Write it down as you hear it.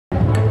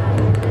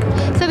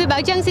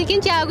Bảo Trân xin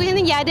kính chào quý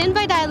khán giả đến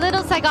với đài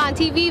Little Saigon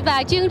TV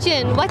và chương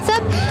trình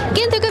WhatsUpp.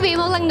 Kính thưa quý vị,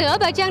 một lần nữa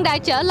Bảo Trân đã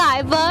trở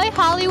lại với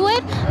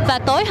Hollywood và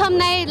tối hôm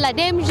nay là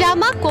đêm ra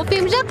mắt của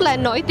phim rất là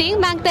nổi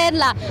tiếng mang tên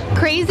là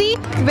Crazy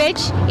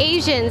Rich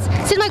Asians.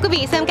 Xin mời quý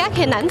vị xem các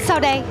hình ảnh sau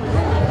đây.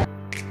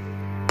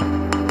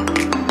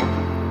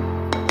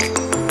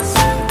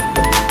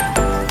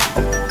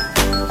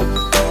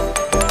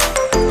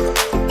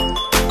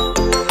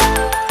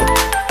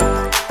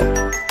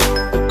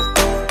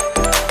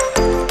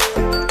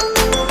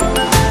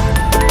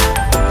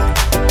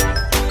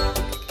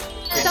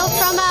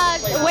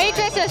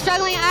 Waitress to a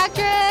struggling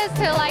actress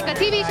to like a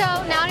TV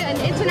show, now an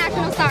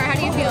international star. How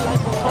do you feel?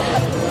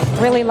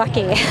 Really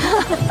lucky.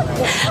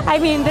 I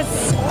mean,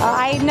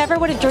 I never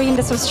would have dreamed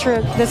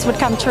this would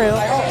come true.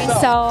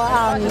 So,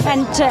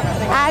 and to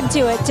add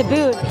to it, to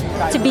boot,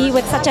 to be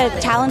with such a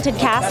talented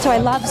cast who I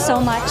love so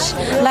much,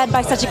 led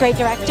by such a great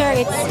director,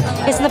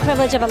 it's the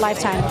privilege of a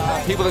lifetime.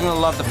 People are going to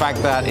love the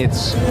fact that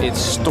it's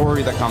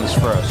story that comes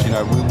first. You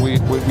know,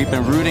 we've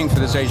been rooting for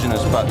this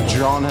Asianness, but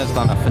John has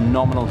done a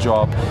phenomenal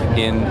job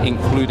in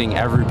including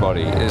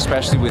everybody,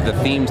 especially with the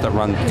themes that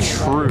run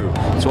true.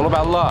 It's all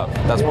about love.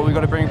 That's what we've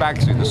got to bring back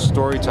to the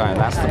storytelling.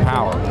 That's the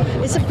power.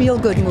 It's a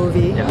feel-good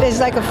movie. It's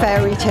like a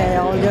fairy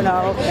tale, you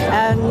know,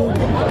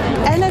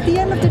 and at the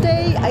end of the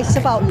day, it's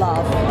about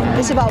love.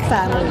 It's about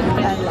family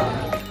and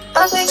love.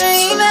 I'll be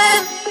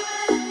dreaming.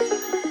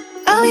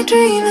 I'll be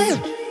dreaming.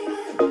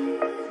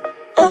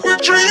 I'll be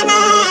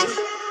dreaming.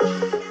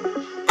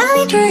 I'll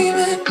be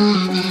dreaming.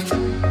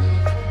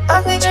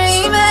 I'll be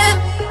dreaming.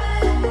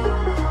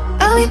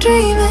 I'll be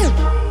dreaming.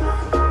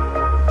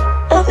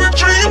 I'll be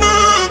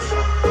dreaming.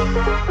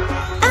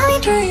 I'll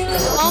be dreaming.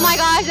 Oh my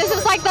gosh, this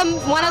is like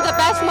one of the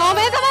best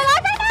moments of my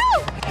life right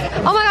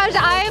now. Oh my gosh,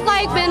 I've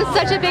like been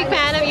such a big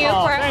fan of you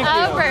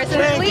forever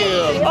since Lee.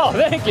 Oh,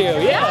 thank you.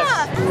 Yes.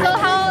 Yeah. So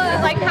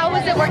how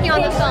was it working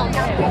on the film?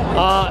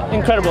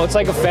 Incredible. It's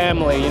like a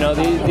family. You know,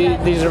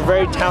 these are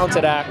very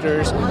talented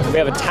actors. We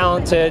have a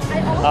talented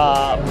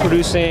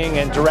producing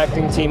and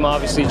directing team,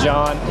 obviously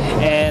John,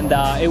 and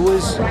it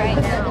was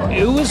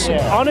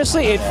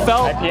honestly, it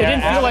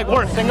didn't feel like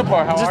work.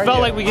 Singapore, how it just are felt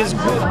you? like we just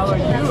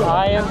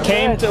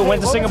went to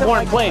What's Singapore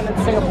and played.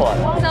 Singapore.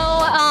 So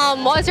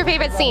what was your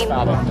favorite scene?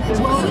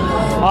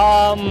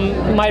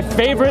 My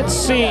favorite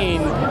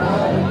scene,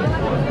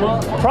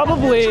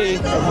 probably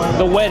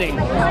the wedding.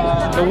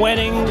 The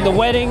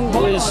wedding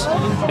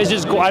is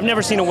just cool. I've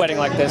never seen a wedding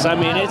like this. I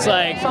mean, it's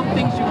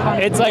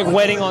like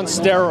wedding on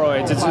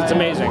steroids. It's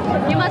amazing.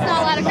 You must know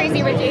a lot of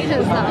Crazy Rich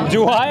Asians though.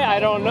 Do I? I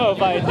don't know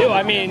if I do.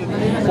 I mean,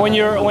 when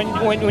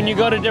you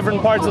go to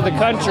different parts of the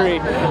country,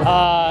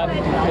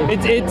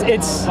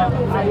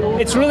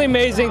 it's really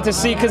amazing to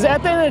see, because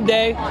at the end of the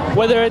day,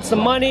 whether it's the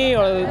money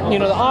or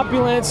the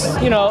opulence,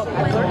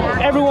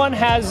 everyone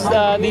has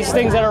these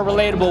things that are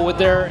relatable with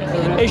their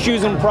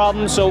issues and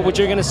problems. So what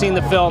you're going to see in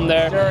the film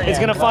there, you're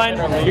going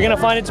to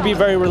find it to be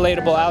very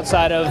relatable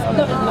outside of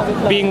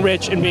being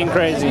rich and being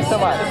crazy.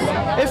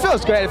 It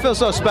feels great. It feels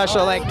so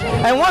special.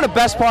 And one of the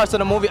best parts of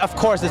the movie, of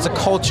course, it's a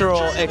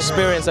cultural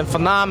experience and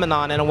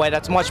phenomenon in a way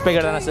that's much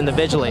bigger than us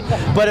individually.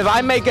 But if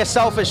I may get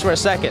selfish for a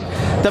second,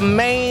 the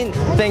main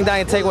thing that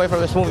I can take away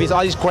from this movie is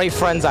all these great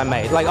friends I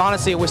made. Like,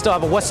 honestly, we still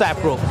have a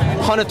WhatsApp group,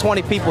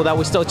 120 people that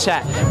we still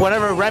chat.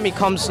 Whenever Remy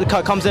comes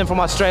in from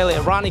Australia,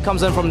 Ronnie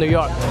comes in from New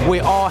York, we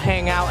all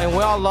hang out and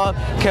we all love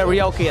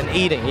karaoke and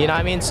eating. You know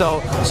what I mean?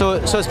 So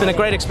it's been a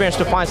great experience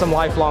to find some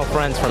lifelong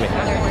friends for me.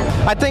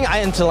 I think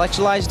I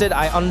intellectualized it.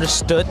 I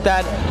understood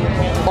that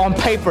on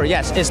paper,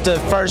 yes, it's the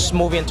first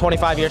movie in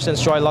 25 years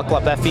since Joy Luck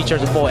Club that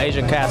features a full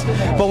Asian cast.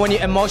 But when you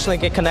emotionally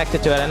get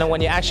connected to it, and then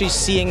when you're actually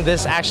seeing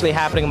this actually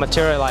happening and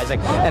materializing,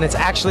 and it's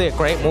actually a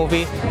great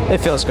movie, it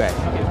feels great.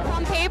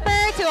 From paper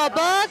to a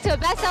book to a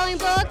best-selling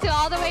book to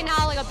all the way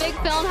now like a big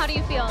film, how do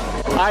you feel?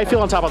 I feel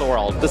on top of the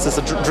world. This is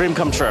a dream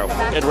come true.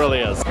 It really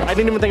is. I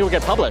didn't even think it would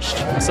get published.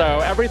 So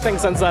everything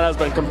since then has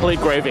been complete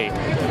gravy.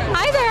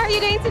 Hi there, how are you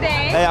doing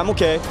today? Hey, I'm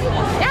okay.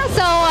 Yeah,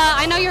 so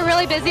I know you're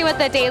really busy with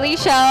The Daily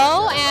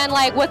Show and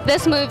like with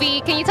this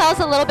movie. Can you tell us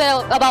a little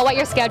bit about what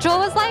your schedule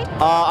was like?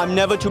 I'm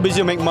never too busy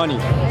to make money.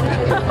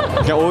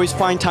 I can always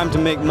find time to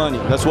make money.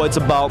 That's what it's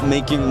about,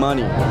 making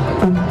money.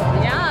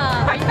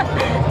 Yeah.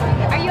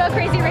 Are you a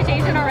Crazy Rich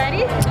Asian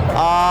already?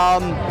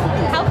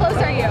 How close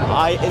are you?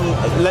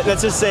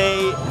 Let's just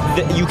say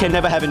that you can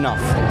never have enough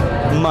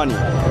money.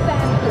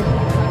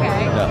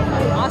 Okay.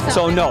 Yeah. Awesome.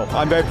 So no,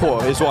 I'm very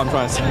poor, is what I'm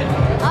trying to say.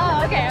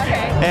 Oh, okay.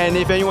 And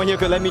if anyone here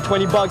could lend me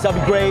 20 bucks, that'd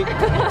be great.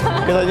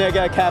 Because I need to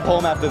get a cab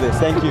home after this.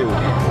 Thank you.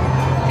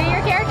 So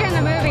your character in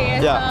the movie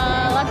is,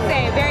 let's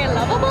say, very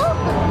lovable?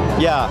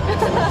 Yeah,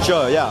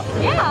 sure, yeah.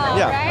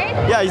 Yeah,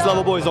 right? Yeah, he's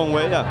lovable his own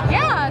way, yeah.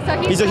 Yeah,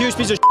 so he's a huge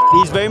piece of shit.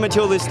 He's very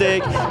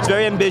materialistic, he's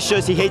very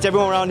ambitious, he hates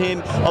everyone around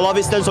him. A lot of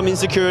it stems from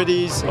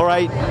insecurities,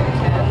 alright?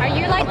 Are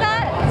you like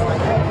that?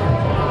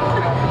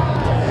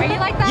 Are you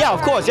like that? Yeah,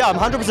 of course, yeah, I'm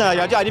 100% like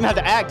that. I didn't have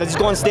to act, I just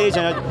go on stage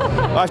and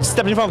I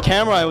stepped in front of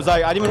camera and it was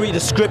like, I didn't even read the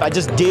script, I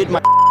just did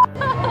my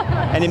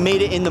and it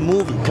made it in the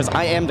movie, because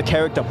I am the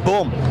character,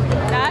 boom.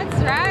 That's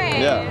right.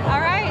 Yeah.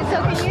 Alright,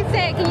 So can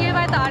you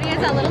invite the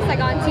audience at Little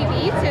Saigon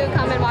TV to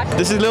come and watch?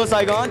 This is Little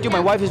Saigon. Dude, my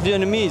wife is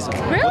Vietnamese.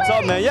 Really? What's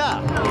up, man? Yeah.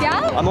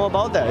 Yeah? I'm all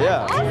about that,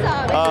 yeah.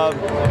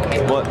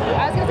 Awesome. What?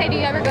 I was going to say, do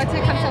you ever come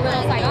to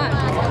Little Saigon?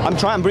 I'm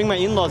trying to bring my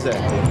in-laws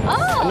there.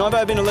 Oh. I know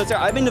I've been to Little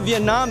Saigon. I've been to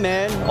Vietnam,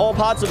 man. All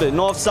parts of it.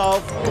 North,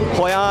 South,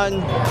 Hoi An.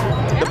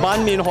 The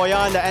banh mi in Hoi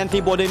An that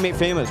Anthony Bourdain made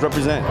famous.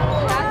 Represent.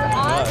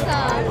 That's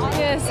awesome.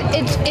 Yes,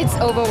 it's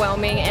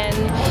overwhelming and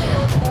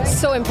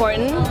so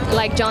important.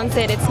 Like John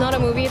said, it's not a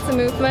movie, it's a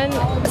movement.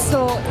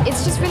 So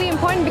it's just really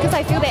important because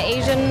I feel that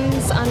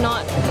Asians are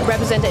not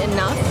represented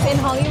enough in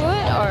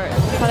Hollywood, or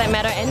for that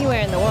matter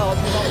anywhere in the world.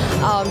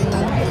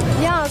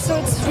 Yeah, so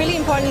it's really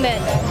important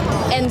that,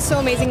 and so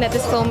amazing that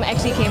this film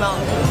actually came out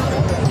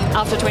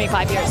after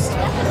 25 years.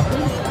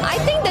 I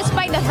think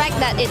despite the fact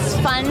that it's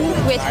fun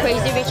with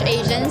Crazy Rich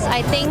Asians,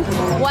 I think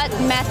what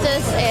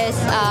matters is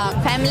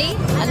family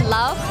and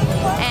love,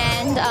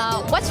 and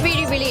what's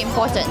really, really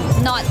important,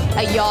 not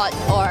a yacht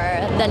or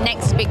the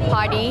next big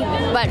party,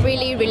 but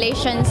really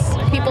relations,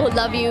 people who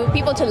love you,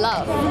 people to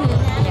love.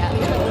 Yeah.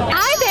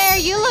 Hi there,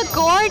 you look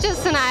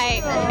gorgeous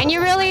tonight, and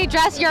you really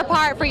dress your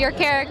part for your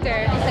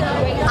character.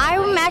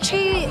 I'm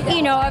actually,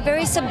 a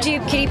very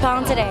subdued Kitty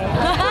Pong today.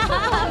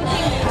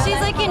 She's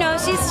like,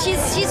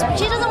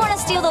 she doesn't want to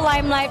steal the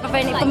limelight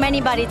from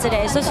anybody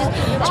today, so she's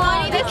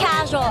trying to be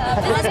casual.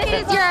 This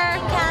is your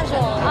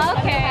casual.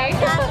 Okay.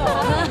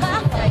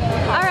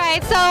 All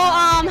right. So,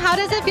 how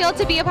does it feel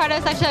to be a part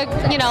of such a,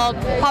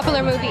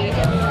 popular movie?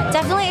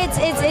 Definitely,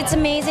 it's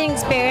amazing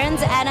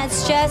experience, and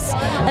it's just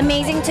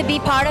amazing to be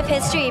part of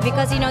history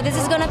because this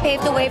is going to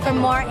pave the way for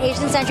more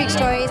Asian-centric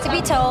stories to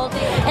be told,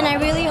 and I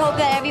really hope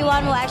that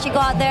everyone will actually go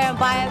out there and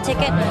buy a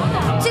ticket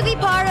to be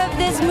part of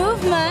this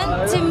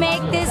movement to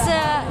make this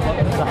a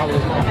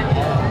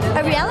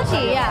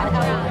reality.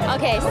 Yeah.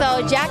 Okay,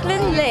 so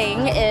Jacqueline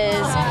Ling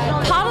is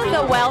part of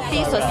the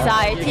wealthy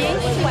society,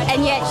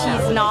 and yet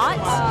she's not.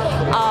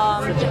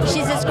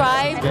 She's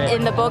described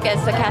in the book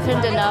as the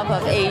Catherine Deneuve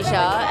of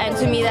Asia, and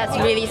to me that's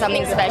really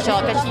something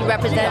special because she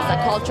represents a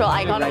cultural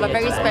icon of a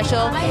very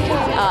special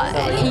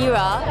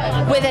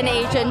era with an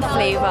Asian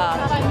flavor.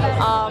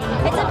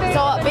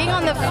 So being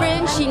on the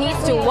fringe, she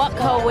needs to work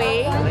her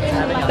way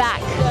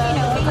back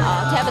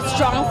to have a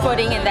strong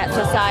footing in that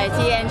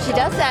society, and she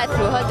does that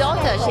through her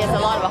daughter. She has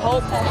a lot of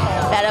hope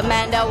that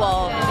Amanda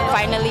will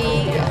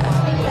finally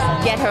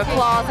get her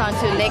claws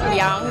onto Lake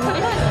Yang.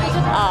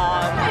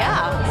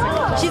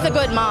 Yeah, she's a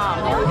good mom.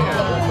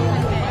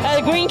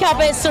 The green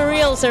carpet is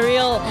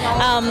surreal.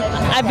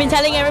 I've been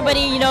telling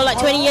everybody, like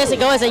 20 years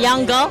ago as a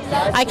young girl,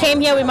 I came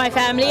here with my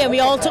family and we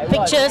all took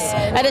pictures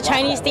at the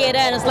Chinese theater,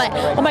 and it's like,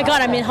 oh my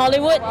God, I'm in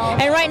Hollywood,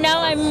 and right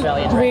now I'm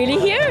really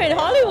here in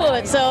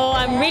Hollywood. So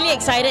I'm really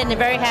excited and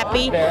very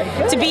happy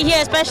to be here,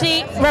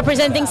 especially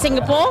representing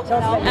Singapore.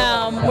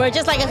 We're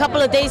just like a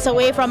couple of days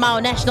away from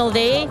our National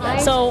Day,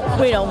 so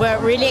we're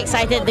really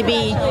excited to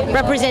be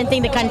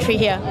representing the country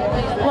here.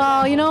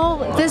 Well,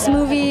 this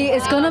movie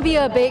is going to be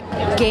a big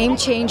game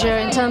changer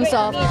in terms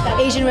of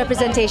Asian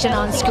representation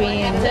on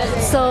screen.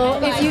 So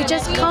if you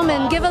just come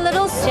and give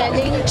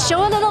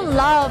show a little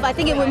love, I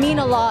think it would mean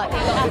a lot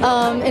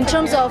in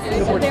terms of,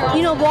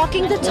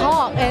 walking the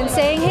talk and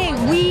saying, hey,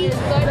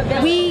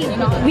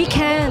 we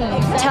can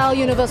tell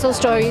universal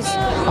stories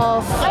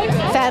of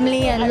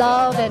family and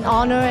love and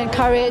honor and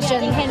courage,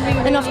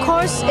 and of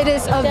course it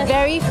is a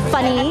very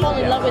funny,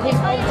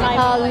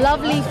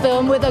 lovely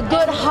film with a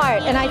good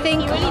heart, and I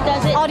think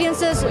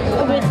audiences,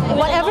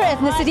 whatever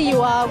ethnicity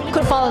you are,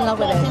 could fall in love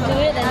with it.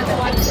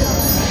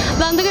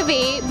 Vâng, thưa quý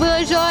vị,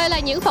 vừa rồi là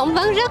những phỏng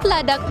vấn rất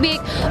là đặc biệt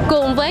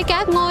cùng với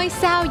các ngôi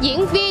sao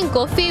diễn viên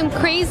của phim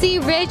Crazy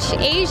Rich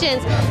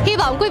Asians. Hy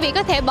vọng quý vị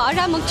có thể bỏ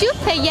ra một chút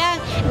thời gian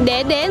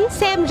để đến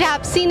xem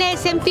rạp cine,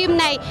 xem phim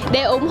này,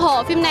 để ủng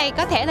hộ phim này.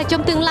 Có thể là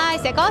trong tương lai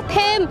sẽ có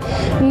thêm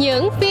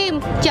những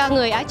phim cho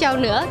người Á Châu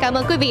nữa. Cảm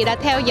ơn quý vị đã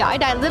theo dõi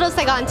đài Little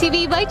Saigon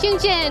TV với chương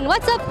trình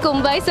What's Up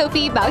cùng với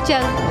Sophie Bảo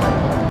Trân.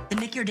 The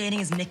Nick you're dating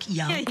is Nick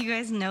Young. Yeah, you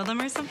guys know them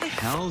or something?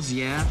 Hells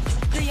yeah.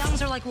 The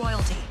Youngs are like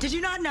royalty. Did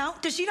you not know?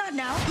 Does she not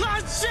know?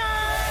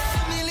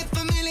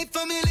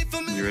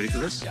 You ready for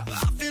this? Yeah.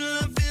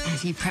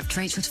 Have you prepped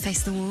Rachel to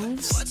face the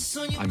wolves?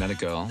 I met a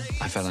girl,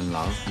 I fell in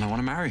love, and I want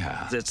to marry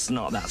her. It's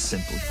not that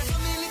simple.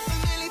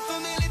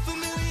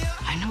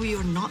 I know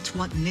you're not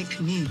what Nick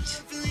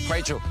needs.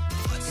 Rachel.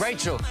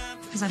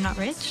 Because I'm not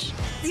rich?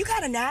 You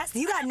got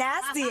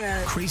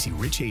nastier. Crazy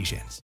Rich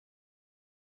Asians.